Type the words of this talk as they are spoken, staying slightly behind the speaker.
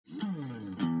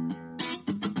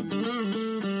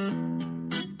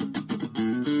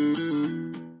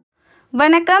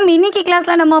வணக்கம். இன்னைக்கு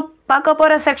கிளாஸ்ல நம்ம பார்க்க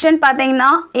போகிற செக்ஷன் பார்த்தீங்கன்னா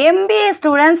M.B.A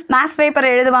students maths paper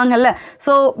எழுதுவாங்கல்ல.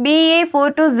 So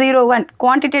BA4201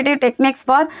 quantitative techniques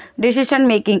for decision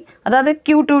making, அதாவது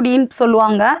Q2Dன்னு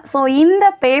சொல்லுவாங்க. ஸோ இந்த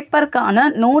பேப்பருக்கான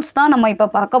நோட்ஸ் தான் நம்ம இப்போ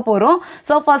பார்க்க போகிறோம்.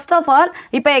 ஸோ ஃபர்ஸ்ட் ஆஃப் ஆல்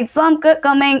இப்போ எக்ஸாமுக்கு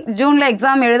கம்மிங் ஜூனில்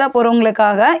எக்ஸாம் எழுத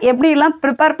போகிறவங்களுக்காக எப்படிலாம்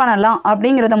ப்ரிப்பேர் பண்ணலாம்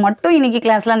அப்படிங்கிறத மட்டும் இன்றைக்கி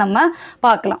கிளாஸில் நம்ம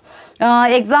பார்க்கலாம்.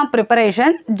 Exam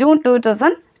preparation June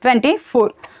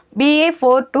 2024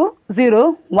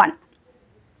 BA4201.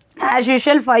 As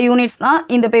usual 5 units தான்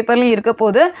இந்த பேப்பர்லேயும் இருக்க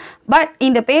போகுது. பட்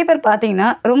இந்த பேப்பர் பார்த்தீங்கன்னா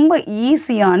ரொம்ப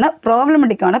ஈஸியான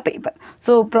ப்ராப்ளமெட்டிக்கான பேப்பர்.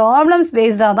 ஸோ ப்ராப்ளம்ஸ்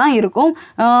பேஸ்டாக தான் இருக்கும்.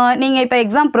 நீங்கள் இப்போ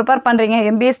எக்ஸாம் ப்ரிப்பேர் பண்ணுறீங்க,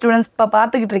 M.B.A ஸ்டூடெண்ட்ஸ் இப்போ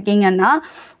பார்த்துக்கிட்டு இருக்கீங்கன்னா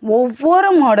ஒவ்வொரு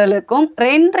மாடலுக்கும்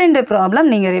 2 ப்ராப்ளம்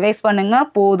நீங்கள் ரிவைஸ் பண்ணுங்கள்,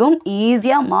 போதும்.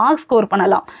 ஈஸியாக மார்க்ஸ் ஸ்கோர்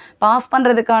பண்ணலாம். பாஸ்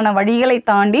பண்ணுறதுக்கான வழிகளை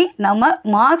தாண்டி நம்ம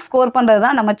மார்க்ஸ் ஸ்கோர் பண்ணுறது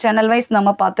தான் நம்ம சேனல் வைஸ்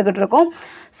நம்ம பார்த்துக்கிட்டு இருக்கோம்.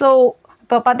 ஸோ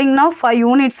இப்போ பார்த்தீங்கன்னா 5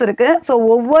 யூனிட்ஸ் இருக்குது. ஸோ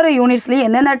ஒவ்வொரு யூனிட்ஸ்லேயும்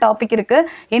எந்தெந்த டாபிக் இருக்குது,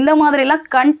 எந்த மாதிரிலாம்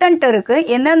கண்டென்ட் இருக்குது,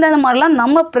 எந்தெந்த மாதிரிலாம்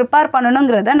நம்ம ப்ரிப்பேர்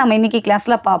பண்ணணுங்கிறத நம்ம இன்றைக்கி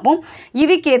கிளாஸில் பார்ப்போம்.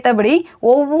 இதுக்கேற்றபடி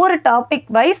ஒவ்வொரு டாபிக்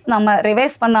வைஸ் நம்ம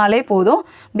ரிவைஸ் பண்ணாலே போதும்.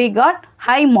 We got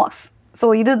high marks.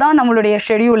 So இதுதான் நம்மளுடைய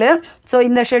ஷெடியூலு. ஸோ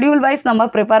இந்த ஷெடியூல் வைஸ்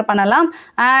நம்ம ப்ரிப்பேர் பண்ணலாம்.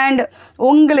 அண்ட்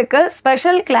உங்களுக்கு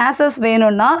ஸ்பெஷல் கிளாஸஸ்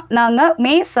வேணும்னா நாங்கள்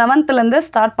May 7th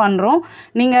ஸ்டார்ட் பண்ணுறோம்.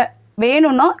 நீங்கள்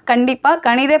வேணும்னா கண்டிப்பாக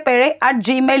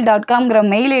kanidapezhai@gmail.com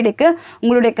மெயில் ஐடிக்கு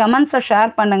உங்களுடைய கமெண்ட்ஸை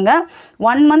ஷேர் பண்ணுங்கள்.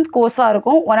 1 month கோர்ஸாக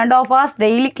இருக்கும். 1.5 hours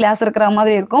டெய்லி கிளாஸ் இருக்கிற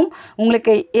மாதிரி இருக்கும்.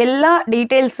 உங்களுக்கு எல்லா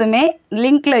டீட்டெயில்ஸுமே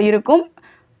லிங்க்கில் இருக்கும்.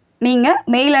 நீங்கள்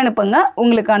மெயில் அனுப்புங்க,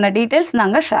 உங்களுக்கான டீட்டெயில்ஸ்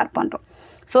நாங்கள் ஷேர் பண்ணுறோம்.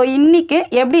 ஸோ இன்றைக்கி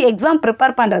எப்படி எக்ஸாம்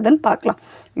ப்ரிப்பேர் பண்ணுறதுன்னு பார்க்கலாம்.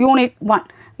 Unit 1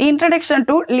 introduction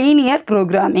to linear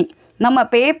programming. நம்ம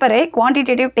பேப்பரே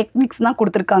குவான்டிடேட்டிவ் டெக்னிக்ஸ் தான்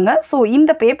கொடுத்துருக்காங்க. ஸோ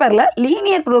இந்த பேப்பரில்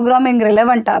லீனியர் ப்ரோக்ராமிங்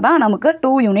ரெலவெண்ட்டாக தான் நமக்கு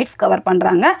 2 யூனிட்ஸ் கவர்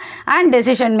பண்ணுறாங்க. And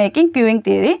decision making, queuing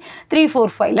theory 3, 4,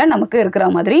 5 நமக்கு இருக்கிற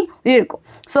மாதிரி இருக்கும்.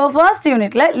 ஸோ ஃபர்ஸ்ட்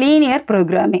யூனிட்டில் லீனியர்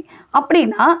ப்ரோக்ராமிங்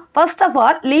அப்படின்னா ஃபர்ஸ்ட் ஆஃப்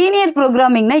ஆல் லீனியர்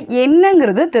ப்ரோக்ராமிங்னா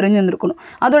என்னங்கிறது தெரிஞ்சுருக்கணும்.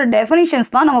 அதோட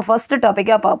டெஃபினிஷன்ஸ் தான் நம்ம ஃபர்ஸ்ட்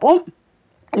டாப்பிக்காக பார்ப்போம்.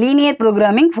 Linear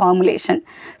programming formulation.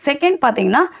 செகண்ட்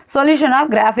பார்த்தீங்கன்னா solution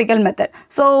of graphical method.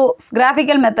 So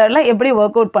graphical மெத்தடில் எப்படி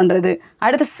ஒர்க் அவுட் பண்ணுறது,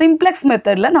 அடுத்து சிம்ப்ளெக்ஸ்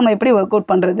மெத்தடில் நம்ம எப்படி ஒர்க்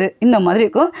அவுட் பண்ணுறது, இந்த மாதிரி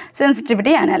இருக்கும்.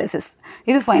 சென்சிட்டிவிட்டி அனாலிசிஸ்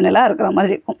இது ஃபைனலாக இருக்கிற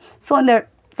மாதிரி இருக்கும். ஸோ இந்த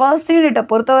ஃபர்ஸ்ட் யூனிட்டை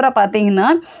பொறுத்தவரை பார்த்தீங்கன்னா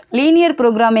லீனியர்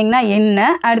ப்ரோக்ராமிங்னா என்ன,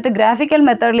 அடுத்து கிராஃபிக்கல்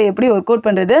மெத்தடில் எப்படி ஒர்க் அவுட்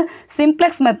பண்ணுறது,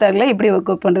 சிம்ப்ளெக்ஸ் மெத்தடில் எப்படி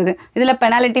ஒர்க் அவுட் பண்ணுறது, இதில்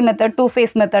பெனாலிட்டி மெத்தட், 2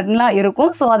 phase மெத்தட்லாம் இருக்கும்.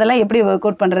 ஸோ அதெல்லாம் எப்படி ஒர்க்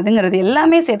அவுட் பண்ணுறதுங்கிறது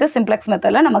எல்லாமே சேர்த்து சிம்ப்ளெக்ஸ்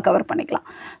மெத்தடில் நம்ம கவர் பண்ணிக்கலாம்.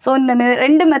 ஸோ இந்த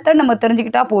 2 மெத்தட் நம்ம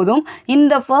தெரிஞ்சுக்கிட்டால் போதும்.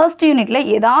 இந்த ஃபர்ஸ்ட் யூனிட்டில்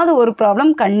ஏதாவது ஒரு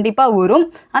ப்ராப்ளம் கண்டிப்பாக வரும்.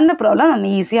 அந்த ப்ராப்ளம்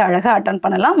நம்ம ஈஸியாக அழகாக அட்டன்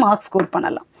பண்ணலாம், மார்க்ஸ் ஸ்கோர்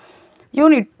பண்ணலாம்.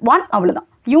 யூனிட் 1 அவ்வளோதான்.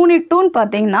 யூனிட் 2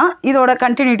 பார்த்தீங்கன்னா இதோட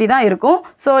கண்டினியூட்டி தான் இருக்கும்.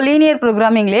 ஸோ லீனியர்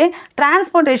ப்ரோக்ராமிங்லேயே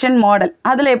டிரான்ஸ்போர்ட்டேஷன் மாடல்,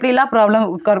 அதில் எப்படிலாம் ப்ராப்ளம்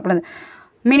கவர் பண்ணுது,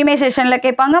 மினிமைசேஷனில்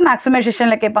கேட்பாங்க,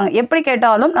 மேக்ஸிமைசேஷனில் கேட்பாங்க. எப்படி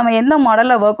கேட்டாலும் நம்ம எந்த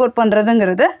மாடலில் ஒர்க் அவுட்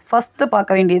பண்ணுறதுங்கிறது ஃபஸ்ட்டு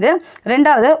பார்க்க வேண்டியது.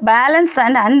 ரெண்டாவது பேலன்ஸ்ட்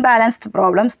அண்ட் அன்பேலன்ஸ்ட்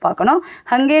ப்ராப்ளம்ஸ் பார்க்கணும்.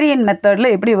 ஹங்கேரியன்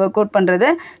மெத்தடில் எப்படி ஒர்க் அவுட் பண்ணுறது,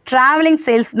 travelling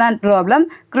salesman problem,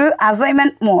 crew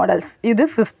assignment models, இது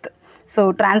 5th. So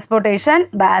transportation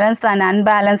balanced and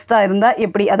அன்பேலன்ஸ்டாக இருந்தால்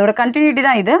எப்படி, அதோட கண்டினியூட்டி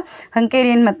தான் இது.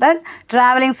 Hungarian method,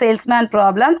 travelling salesman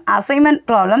problem, assignment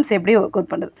problems எப்படி ஒர்க்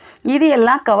அவுட் பண்ணுறது, இது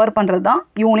எல்லாம் கவர் பண்ணுறது தான்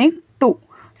யூனிட் 2.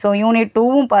 ஸோ யூனிட்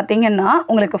 2வும் பார்த்தீங்கன்னா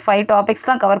உங்களுக்கு 5 டாபிக்ஸ்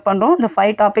தான் கவர் பண்ணுறோம். இந்த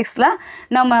 5 டாபிக்ஸில்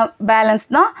நம்ம பேலன்ஸ்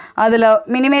தான், அதில்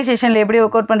மினிமைசேஷனில் எப்படி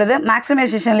ஒர்க் அவுட் பண்ணுறது,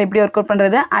 மேக்ஸிமைசேஷனில் எப்படி ஒர்க் அவுட்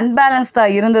பண்ணுறது,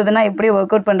 அன்பேலன்ஸ்டாக இருந்ததுன்னா எப்படி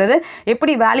ஒர்க் அவுட் பண்ணுறது,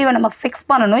 எப்படி வேல்யூவை நம்ம ஃபிக்ஸ்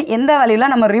பண்ணணும், எந்த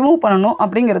வேல்யூவில் நம்ம ரிமூவ் பண்ணணும்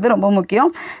அப்படிங்கிறது ரொம்ப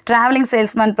முக்கியம். ட்ராவலிங்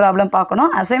சேல்ஸ்மேன் ப்ராப்ளம் பார்க்கணும்.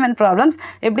 அசைன்மெண்ட் ப்ராப்ளம்ஸ்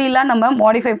எப்படிலாம் நம்ம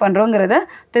மாடிஃபை பண்ணுறோங்கிறத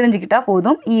தெரிஞ்சுக்கிட்டால்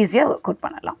போதும், ஈஸியாக ஒர்க் அவுட்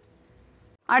பண்ணலாம்.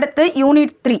 அடுத்து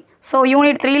யூனிட் 3. ஸோ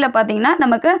யூனிட் 3ல் பார்த்தீங்கன்னா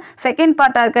நமக்கு செகண்ட்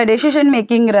பார்ட்டாக இருக்க டெசிஷன்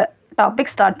மேக்கிங்கிற டாபிக்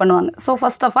ஸ்டார்ட் பண்ணுவாங்க. So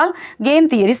first of all came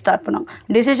theory start பண்ணுவாங்க.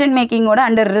 டெசிஷன் மேக்கிங்கோட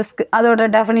அண்டர் ரிஸ்க், அதோட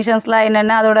டெஃபினிஷன்ஸ்லாம்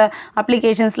என்னென்ன, அதோட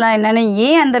அப்ளிகேஷன்ஸ்லாம் என்னென்ன,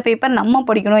 ஏன் அந்த பேப்பர் நம்ம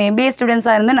படிக்கணும், M.B.A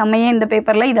ஸ்டூடெண்ட்ஸாக இருந்து நம்ம ஏன் இந்த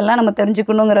பேப்பரில் இதெல்லாம் நம்ம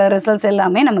தெரிஞ்சுக்கணுங்கிற ரிசல்ட்ஸ்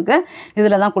எல்லாமே நமக்கு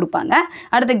இதில் தான் கொடுப்பாங்க.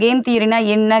 அடுத்து கேம் தியரினா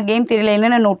என்ன, கேம் தியரியில்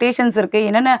என்னென்ன நோட்டேஷன்ஸ் இருக்குது,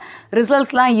 என்னென்ன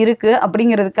ரிசல்ட்ஸ்லாம் இருக்குது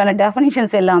அப்படிங்கிறதுக்கான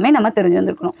டெஃபினிஷன்ஸ் எல்லாமே நம்ம தெரிஞ்சு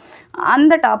வந்துருக்கணும்.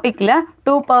 அந்த டாப்பிக்கில்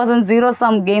 2% ஜீரோ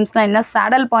சம் கேம்ஸ்னால் என்ன,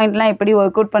 சேடல் பாயிண்ட்லாம் எப்படி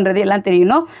ஒர்க் அவுட் பண்ணுறது எல்லாம்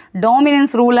தெரியணும்.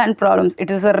 Dominance rule and problems,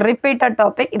 it is a repeated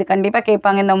topic, இது கண்டிப்பாக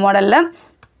கேட்பாங்க இந்த மாடலில்.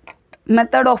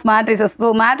 மெத்தட் ஆஃப் மேட்ரிசஸ், ஸோ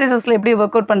மேட்ரிசஸில் எப்படி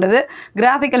ஒர்க் அவுட் பண்ணுறது,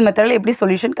 கிராஃபிக்கல் மெத்தடில் எப்படி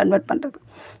சொல்யூஷன் கன்வெர்ட் பண்ணுறது,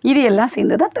 இது எல்லாம்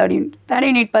சேர்ந்து தான் தேர்ட் யூனிட். தேர்ட்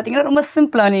யூனிட் பார்த்திங்கன்னா ரொம்ப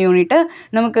சிம்பிளான யூனிட்டு.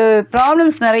 நமக்கு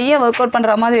ப்ராப்ளம்ஸ் நிறைய ஒர்க் அவுட்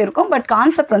பண்ணுற மாதிரி இருக்கும், பட்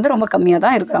கான்செப்ட் வந்து ரொம்ப கம்மியாக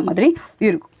தான் இருக்கிற மாதிரி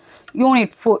இருக்கும்.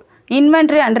 Unit 4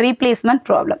 inventory and replacement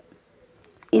problem.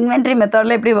 Inventory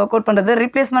மெத்தடில் எப்படி ஒர்க் அவுட் பண்ணுறது,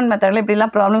 ரீப்ளேஸ்மெண்ட் மெத்தடில்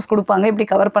எப்படிலாம் ப்ராப்ளம்ஸ் கொடுப்பாங்க, எப்படி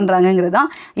கவர் பண்ணுறாங்கிறது தான்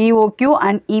EOQ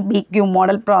and EBQ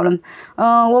model problem.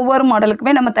 ஒவ்வொரு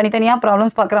மாடலுக்குமே நம்ம தனித்தனியாக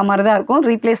ப்ராப்ளம்ஸ் பார்க்குற மாதிரி தான் இருக்கும்.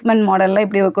 ரீப்ளேஸ்மெண்ட் மாடலில்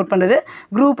எப்படி ஒர்க் அவுட் பண்ணுறது,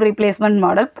 group replacement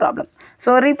model problem.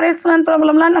 So replacement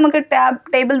ப்ராப்ளம்லாம் நமக்கு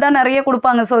டேபிள் தான் நிறைய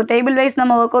கொடுப்பாங்க. ஸோ டேபிள் வைஸ்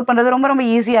நம்ம ஒர்க் அவுட் பண்ணுறது ரொம்ப ரொம்ப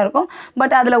ஈஸியாக இருக்கும்.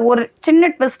 பட் அதில் ஒரு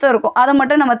சின்ன ட்விஸ்ட் இருக்கும். அதை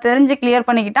மட்டும் நம்ம தெரிஞ்சு கிளியர்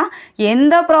பண்ணிக்கிட்டால்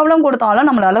எந்த ப்ராப்ளம் கொடுத்தாலும்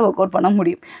நம்மளால் ஒர்க் அவுட் பண்ண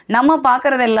முடியும். நம்ம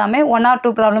பார்க்குறது எல்லாமே 1 or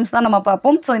 2 ப்ராப்ளம்ஸ் தான் நம்ம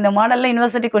பார்ப்போம். ஸோ இந்த மாடலில்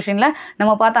யூனிவர்சிட்டி கொஷினில்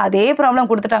நம்ம பார்த்து அதே ப்ராப்ளம்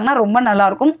கொடுத்துட்டாங்கன்னா ரொம்ப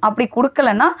நல்லாயிருக்கும். அப்படி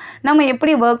கொடுக்கலன்னா நம்ம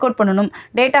எப்படி ஒர்க் அவுட் பண்ணணும்,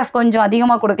 டேட்டாஸ் கொஞ்சம்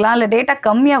அதிகமாக கொடுக்கலாம், இல்லை டேட்டா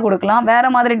கம்மியாக கொடுக்கலாம்,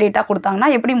 வேறு மாதிரி டேட்டா கொடுத்தாங்கன்னா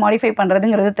எப்படி மாடிஃபை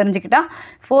பண்ணுறதுங்கிறது தெரிஞ்சுக்கிட்டால்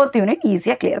 4th யூனிட்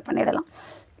ஈஸியாக கிளியர் பண்ணிடலாம்.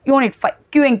 Unit 5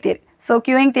 queuing theory. So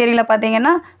queuing theoryயில்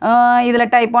பார்த்தீங்கன்னா இதில்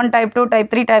டைப் 1, டைப் 2, டைப்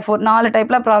 3, டைப் 4 4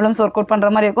 டைப்பில் ப்ராப்ளம்ஸ் ஒர்க் அவுட் பண்ணுற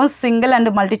மாதிரி இருக்கும். Single and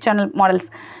multi channel models.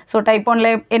 So type 1ல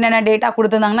என்னென்ன டேட்டா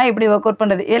கொடுத்துருந்தாங்கன்னா எப்படி ஒர்க் அவுட்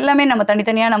பண்ணுறது எல்லாமே நம்ம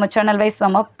தனித்தனியாக நம்ம சேனல் வைஸ்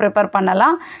நம்ம ப்ரிப்பேர்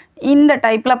பண்ணலாம். இந்த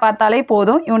டைப்பில் பார்த்தாலே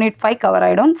போதும், யூனிட் 5 கவர்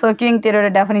ஆகிடும். ஸோ queuing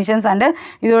theoryயோட டெஃபினிஷன்ஸ் அண்டு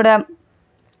இதோட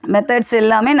மெத்தட்ஸ்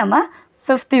எல்லாமே நம்ம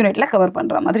 5th யூனிட்டில் கவர்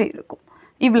பண்ணுற மாதிரி இருக்கும்.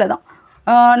 இவ்வளோ தான்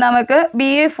நமக்கு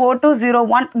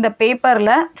BA4201 இந்த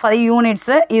பேப்பரில் 5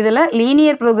 யூனிட்ஸு, இதில்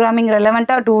linear programming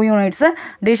ரெலவெண்ட்டாக 2 units,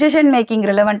 decision making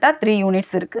ரெலவெண்ட்டாக 3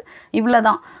 units இருக்குது. இவ்வளோ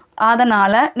தான்.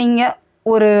 அதனால் நீங்கள்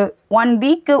ஒரு 1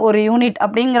 வீக்கு ஒரு யூனிட்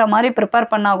அப்படிங்கிற மாதிரி ப்ரிப்பேர்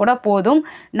பண்ணால் கூட போதும்.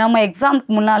 நம்ம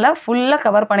எக்ஸாமுக்கு முன்னால் ஃபுல்லாக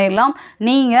கவர் பண்ணிடலாம்.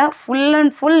 நீங்கள் ஃபுல்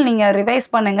அண்ட் ஃபுல் நீங்கள் ரிவைஸ்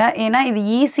பண்ணுங்கள். ஏன்னா இது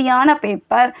ஈஸியான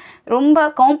பேப்பர், ரொம்ப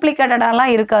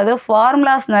காம்ப்ளிகேட்டடாலாம் இருக்காது,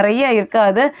 ஃபார்முலாஸ் நிறைய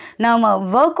இருக்காது. நம்ம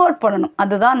ஒர்க் அவுட் பண்ணணும்,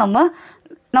 அதுதான்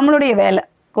நம்மளுடைய வேலை.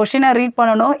 கொஷினை ரீட்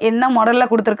பண்ணணும், என்ன மாடலில்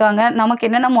கொடுத்துருக்காங்க, நமக்கு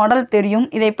என்னென்ன மாடல் தெரியும்,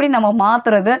 இதை எப்படி நம்ம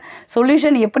மாற்றுறது,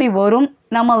 சொல்யூஷன் எப்படி வரும்,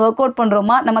 நம்ம ஒர்க் அவுட்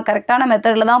பண்ணுறோமா, நம்ம கரெக்டான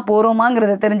மெத்தடில் தான்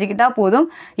போகிறோமாங்கிறத தெரிஞ்சுக்கிட்டால் போதும்,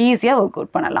 ஈஸியாக ஒர்க்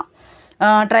அவுட் பண்ணலாம்.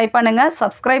 ட்ரை பண்ணுங்கள்,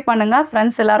 சப்ஸ்கிரைப் பண்ணுங்கள்,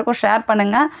 ஃப்ரெண்ட்ஸ் எல்லாருக்கும் ஷேர்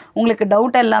பண்ணுங்கள். உங்களுக்கு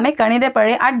டவுட் எல்லாமே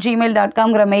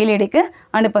kanidapazhi@gmail.com மெயில் ஐடிக்கு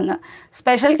அனுப்புங்க.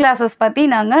 ஸ்பெஷல் கிளாஸஸ் பற்றி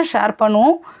நாங்கள் ஷேர்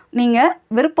பண்ணுவோம். நீங்கள்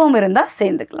விருப்பம் இருந்தால்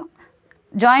சேர்ந்துக்கலாம்.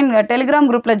 டெலிகிராம்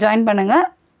குரூப்பில் ஜாயின் பண்ணுங்கள்.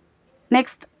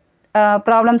 நெக்ஸ்ட்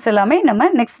ப்ராப்ளம்ஸ் எல்லாமே நம்ம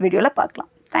நெக்ஸ்ட் வீடியோவில் பார்க்கலாம்.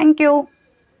 தேங்க்யூ.